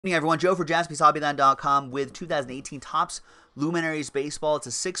Good evening, everyone. Joe for JaspysHobbyland.com with 2018 Topps Luminaries Baseball. It's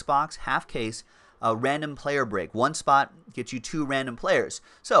a 6-box, half case, random player break. One spot gets you 2 random players.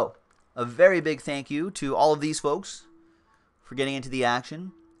 So, a very big thank you to all of these folks for getting into the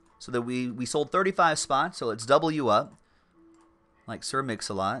action. So that we sold 35 spots, so let's double you up, like Sir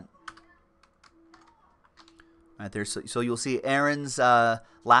Mix-a-Lot. Right there, so you'll see Aaron's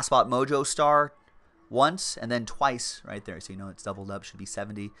last spot mojo star once and then twice right there, so you know it's doubled up. Should be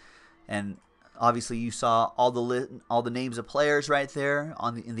 70. And obviously you saw all the names of players right there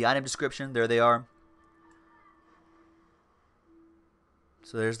in the item description. There they are.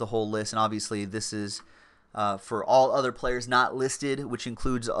 So there's the whole list, and obviously this is for all other players not listed, which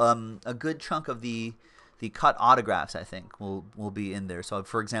includes a good chunk of the cut autographs. I think will be in there. So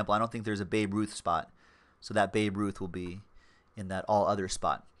for example, I don't think there's a Babe Ruth spot, so that Babe Ruth will be in that all other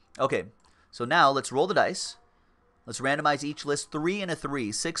spot. Okay. So now let's roll the dice. Let's randomize each list 3 and a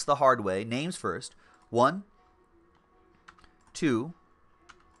 3. 6 the hard way. Names first. 1, 2,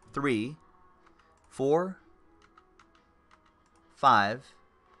 3, 4, 5,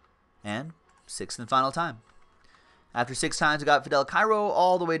 and 6th and final time. After 6 times, we got Fidel Cairo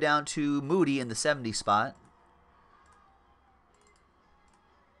all the way down to Moody in the 70 spot.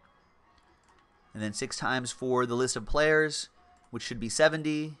 And then 6 times for the list of players, which should be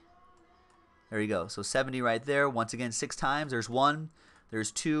 70. There you go. So 70 right there. Once again, 6 times. There's 1,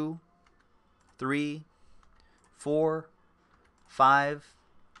 there's 2, 3, 4, 5,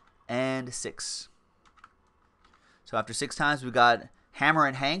 and 6. So after 6 times, we've got Hammer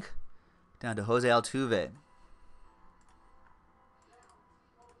and Hank down to Jose Altuve.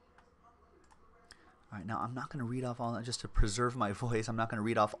 All right, now I'm not going to read off all that just to preserve my voice. I'm not going to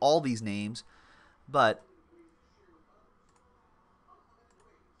read off all these names, but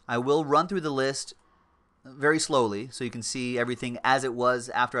I will run through the list very slowly so you can see everything as it was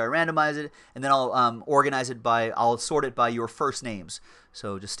after I randomize it, and then I'll organize it I'll sort it by your first names.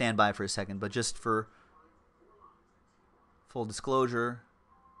 So just stand by for a second, but just for full disclosure.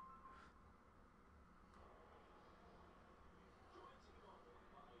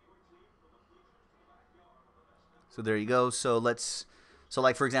 So there you go. So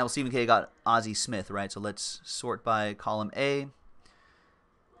like for example, Stephen K got Ozzie Smith, right? So let's sort by column A.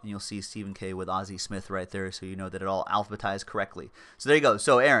 And you'll see Stephen K with Ozzie Smith right there, so you know that it all alphabetized correctly. So there you go.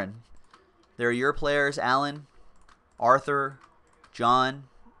 So Aaron, there are your players: Alan, Arthur, John,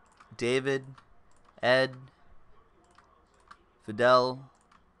 David, Ed, Fidel,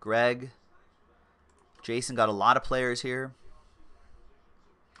 Greg. Jason got a lot of players here.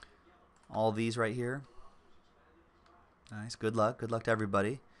 All these right here. Nice. Good luck. Good luck to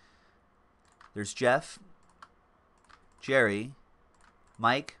everybody. There's Jeff, Jerry,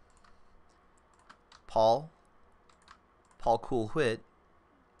 Mike, Paul Cool Whit,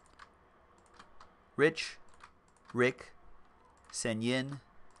 Rich, Rick, Sen Yin,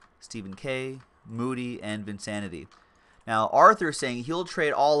 Stephen K, Moody, and Vinsanity. Now Arthur's saying he'll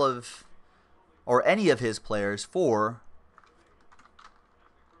trade all of or any of his players for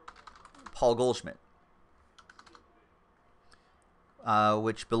Paul Goldschmidt,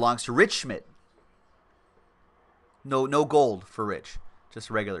 which belongs to Rich Schmidt. No gold for Rich, just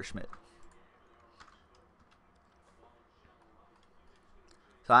regular Schmidt.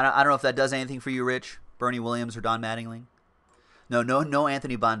 So I don't know if that does anything for you, Rich, Bernie Williams, or Don Mattingly. No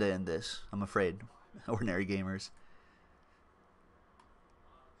Anthony Banda in this, I'm afraid. Ordinary gamers.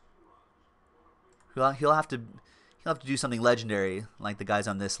 He'll have to do something legendary like the guys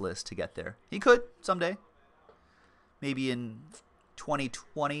on this list to get there. He could someday, maybe in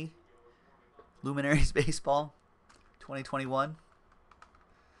 2020 Luminaries Baseball. 2021.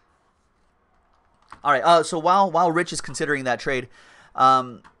 All right. So while Rich is considering that trade,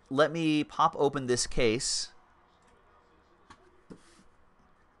 let me pop open this case.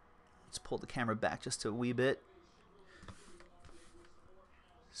 Let's pull the camera back just a wee bit.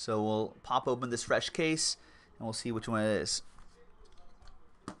 So we'll pop open this fresh case, and we'll see which one it is.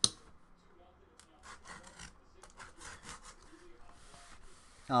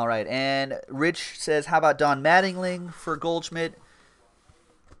 All right, and Rich says, how about Don Mattingly for Goldschmidt?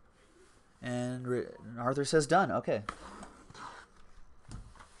 And Arthur says done. Okay.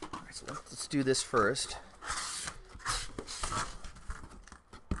 All right, so let's do this first.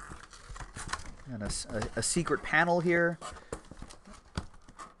 And a secret panel here.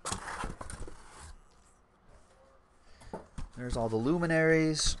 There's all the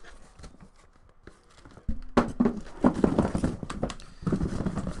luminaries.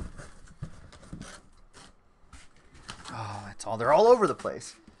 They're all over the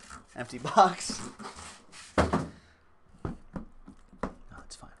place. Empty box. No,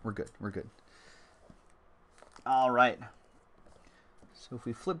 it's fine. We're good. We're good. All right. So if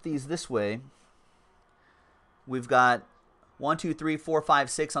we flip these this way, we've got 1, 2, 3, 4, 5,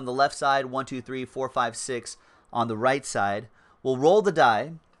 6 on the left side, 1, 2, 3, 4, 5, 6 on the right side. We'll roll the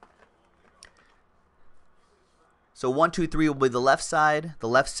die. So 1, 2, 3 will be the left side, the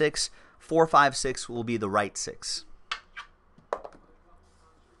left 6. 4, 5, 6 will be the right 6.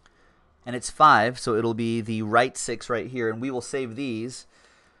 And it's 5, so it'll be the right 6 right here. And we will save these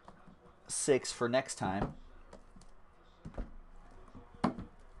 6 for next time. You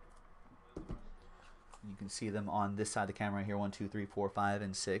can see them on this side of the camera right here. 1, 2, 3, 4, 5,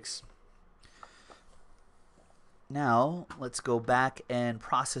 and 6. Now, let's go back and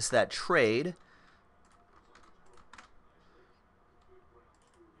process that trade.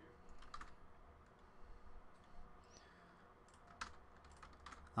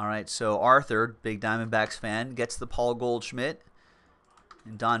 All right, so Arthur, big Diamondbacks fan, gets the Paul Goldschmidt.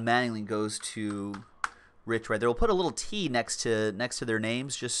 And Don Mattingly goes to Rich right there. We'll put a little T next to their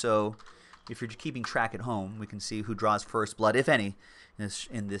names just so if you're keeping track at home, we can see who draws first blood, if any,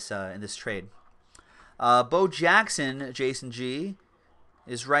 in this trade. Bo Jackson, Jason G,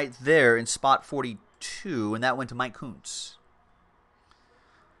 is right there in spot 42, and that went to Mike Kuntz.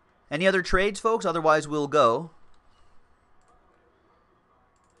 Any other trades, folks? Otherwise, we'll go.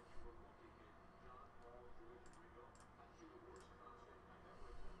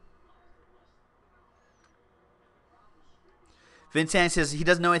 Vincent says he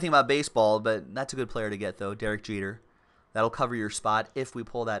doesn't know anything about baseball, but that's a good player to get, though. Derek Jeter. That'll cover your spot if we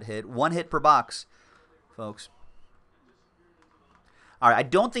pull that hit. 1 hit per box, folks. All right, I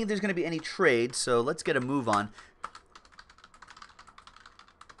don't think there's going to be any trades, so let's get a move on.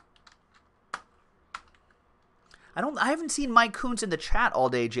 I haven't seen Mike Kuntz in the chat all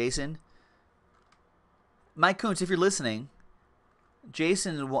day, Jason. Mike Kuntz, if you're listening,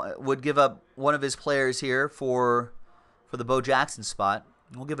 Jason would give up one of his players here for the Bo Jackson spot.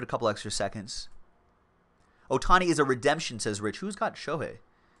 We'll give it a couple extra seconds. Ohtani is a redemption, says Rich. Who's got Shohei?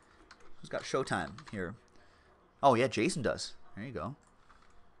 Who's got Showtime here? Oh, yeah, Jason does. There you go.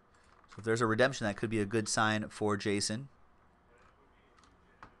 So if there's a redemption, that could be a good sign for Jason.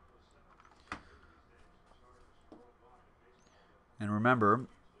 And remember,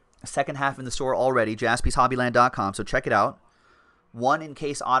 second half in the store already, JaspysHobbyland.com, so check it out. 1 in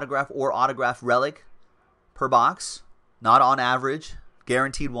case autograph or autograph relic per box. Not on average,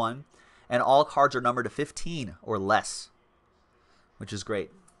 guaranteed 1. And all cards are numbered to 15 or less, which is great.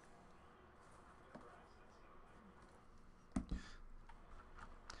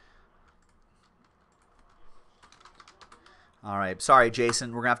 All right, sorry, Jason.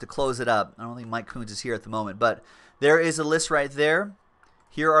 We're going to have to close it up. I don't think Mike Kuntz is here at the moment, but there is a list right there.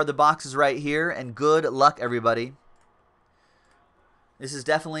 Here are the boxes right here, and good luck, everybody. This is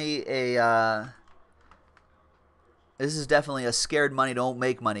definitely a... This is definitely a scared money don't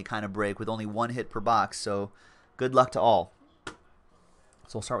make money kind of break with only 1 hit per box, so good luck to all. So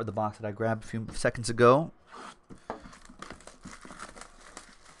we'll start with the box that I grabbed a few seconds ago.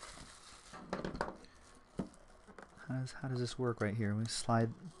 How does this work right here? We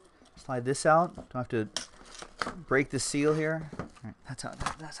slide this out. Don't have to break the seal here. All right, that's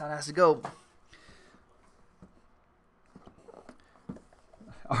how it has to go.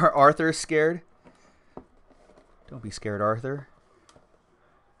 Arthur's scared. Don't be scared, Arthur.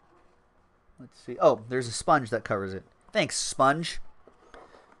 Let's see. Oh, there's a sponge that covers it. Thanks, sponge.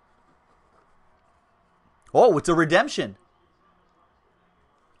 Oh, it's a redemption.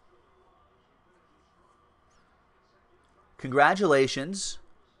 Congratulations.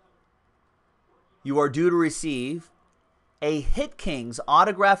 You are due to receive a Hit Kings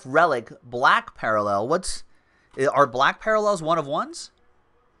autograph relic black parallel. Are black parallels 1 of 1s?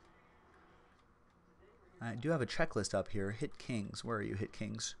 I do have a checklist up here. Hit Kings. Where are you, Hit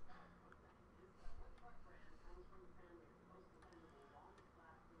Kings?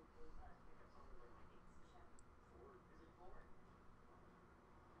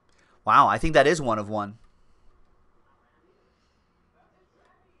 Wow, I think that is 1 of 1.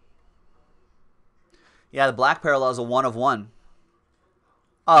 Yeah, the black parallel is a 1 of 1.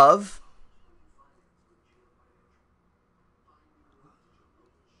 Of...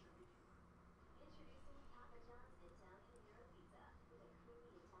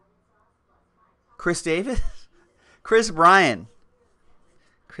 Chris Davis? Chris Bryant.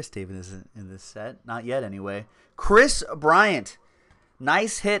 Chris Davis isn't in this set. Not yet, anyway. Chris Bryant.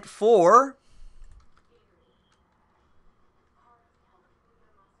 Nice hit for...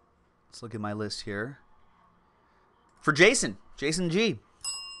 Let's look at my list here. For Jason. Jason G.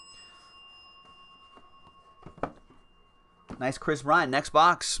 Nice Chris Bryant. Next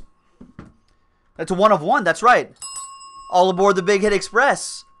box. That's a 1 of 1. That's right. All aboard the Big Hit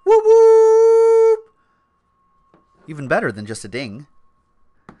Express. Whoop, whoop. Even better than just a ding.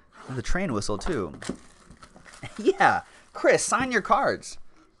 And the train whistle, too. Yeah. Chris, sign your cards.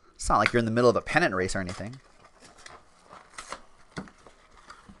 It's not like you're in the middle of a pennant race or anything.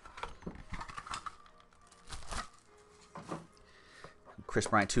 Chris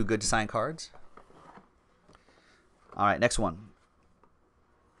Bryant, too good to sign cards. All right, next one.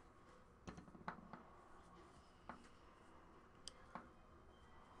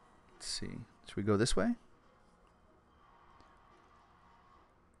 Let's see. Should we go this way?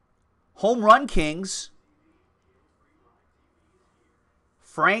 Home Run Kings.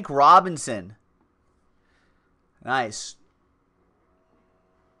 Frank Robinson. Nice.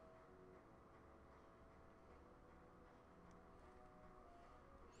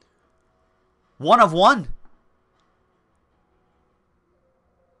 One of 1.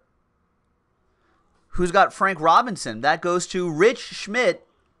 Who's got Frank Robinson? That goes to Rich Schmidt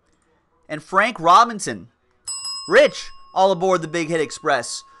and Frank Robinson. Rich, all aboard the Big Hit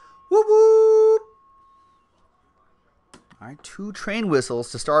Express. Whoop, whoop. All right, 2 train whistles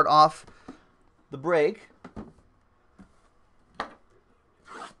to start off the break.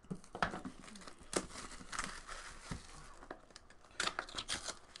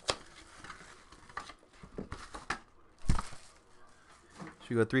 Should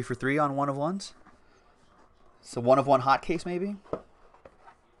we go 3 for 3 on 1 of 1s? So 1 of 1 hot case maybe? All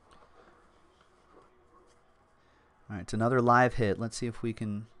right, it's another live hit. Let's see if we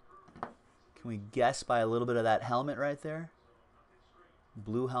can we guess by a little bit of that helmet right there?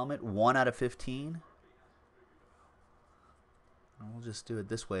 Blue helmet, 1 out of 15. We'll just do it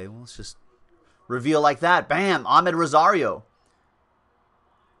this way. Let's just reveal like that. Bam! Ahmed Rosario.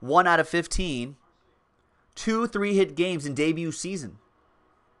 1 out of 15. 2 3-hit games in debut season.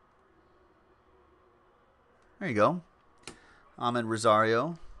 There you go. Ahmed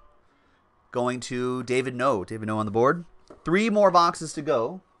Rosario. Going to David No. David No on the board. 3 more boxes to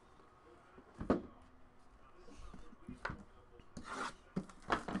go.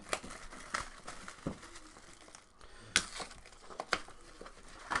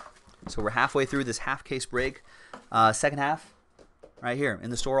 So we're halfway through this half case break. Second half, right here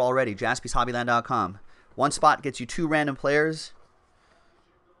in the store already. JaspysHobbyland.com. 1 spot gets you 2 random players.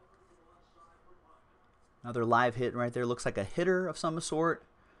 Another live hit right there. Looks like a hitter of some sort.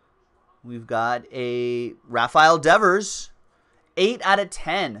 We've got a Rafael Devers. 8 out of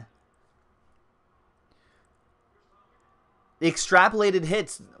 10. The extrapolated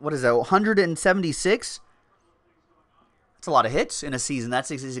hits, what is that, 176? That's a lot of hits in a season. That's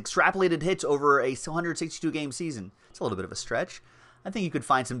his extrapolated hits over a 162-game season. It's a little bit of a stretch. I think you could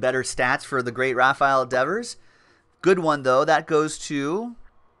find some better stats for the great Rafael Devers. Good one, though. That goes to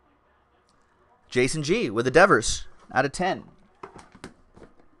Jason G with a Devers out of 10.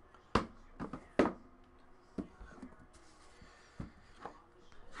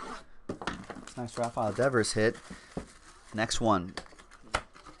 Nice Rafael Devers hit. Next one.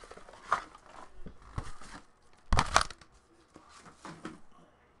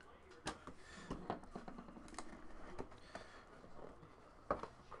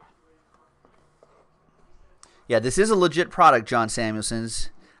 Yeah, this is a legit product, John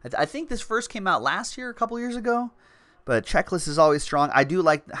Samuelson's. I think this first came out last year, a couple years ago, but checklist is always strong. I do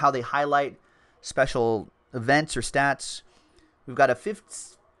like how they highlight special events or stats. We've got a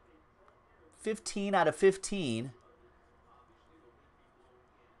 15 out of 15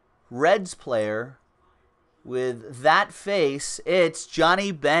 Reds player with that face. It's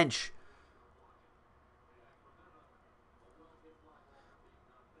Johnny Bench.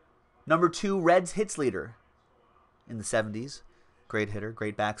 Number 2 Reds hits leader in the 70s. Great hitter,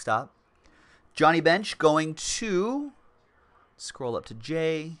 great backstop. Johnny Bench going to, scroll up to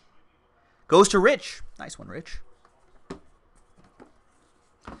J, goes to Rich. Nice one, Rich.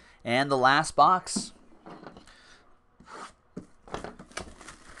 And the last box.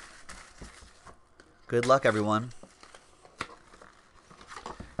 Good luck, everyone.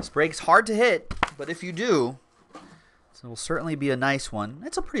 This break's hard to hit, but if you do, it will certainly be a nice one.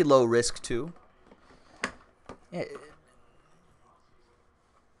 It's a pretty low risk, too. Yeah.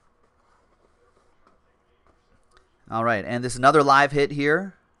 All right, and this is another live hit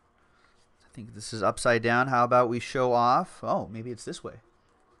here. I think this is upside down. How about we show off? Oh, maybe it's this way.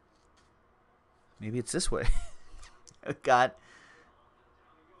 Maybe it's this way. We've got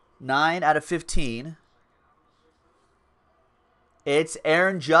 9 out of 15. It's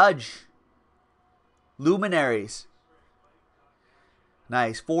Aaron Judge. Luminaries.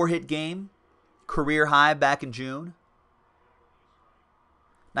 Nice. 4-hit game. Career high back in June.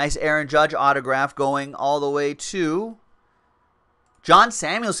 Nice Aaron Judge autograph going all the way to John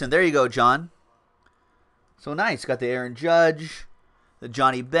Samuelson. There you go, John. So nice. Got the Aaron Judge, the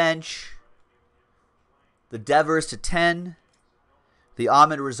Johnny Bench, the Devers to 10, the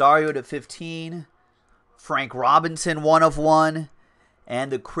Ahmed Rosario to 15, Frank Robinson 1/1,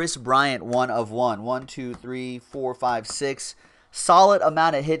 and the Chris Bryant 1/1. 1, 2, 3, 4, 5, 6. Solid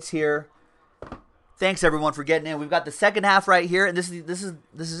amount of hits here. Thanks everyone for getting in. We've got the second half right here, and this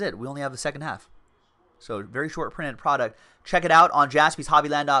is it. We only have the second half. So very short printed product. Check it out on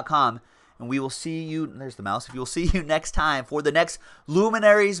JaspysHobbyland.com, and we will see you. There's the mouse. We will see you next time for the next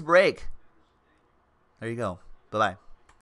Luminaries break. There you go. Bye bye.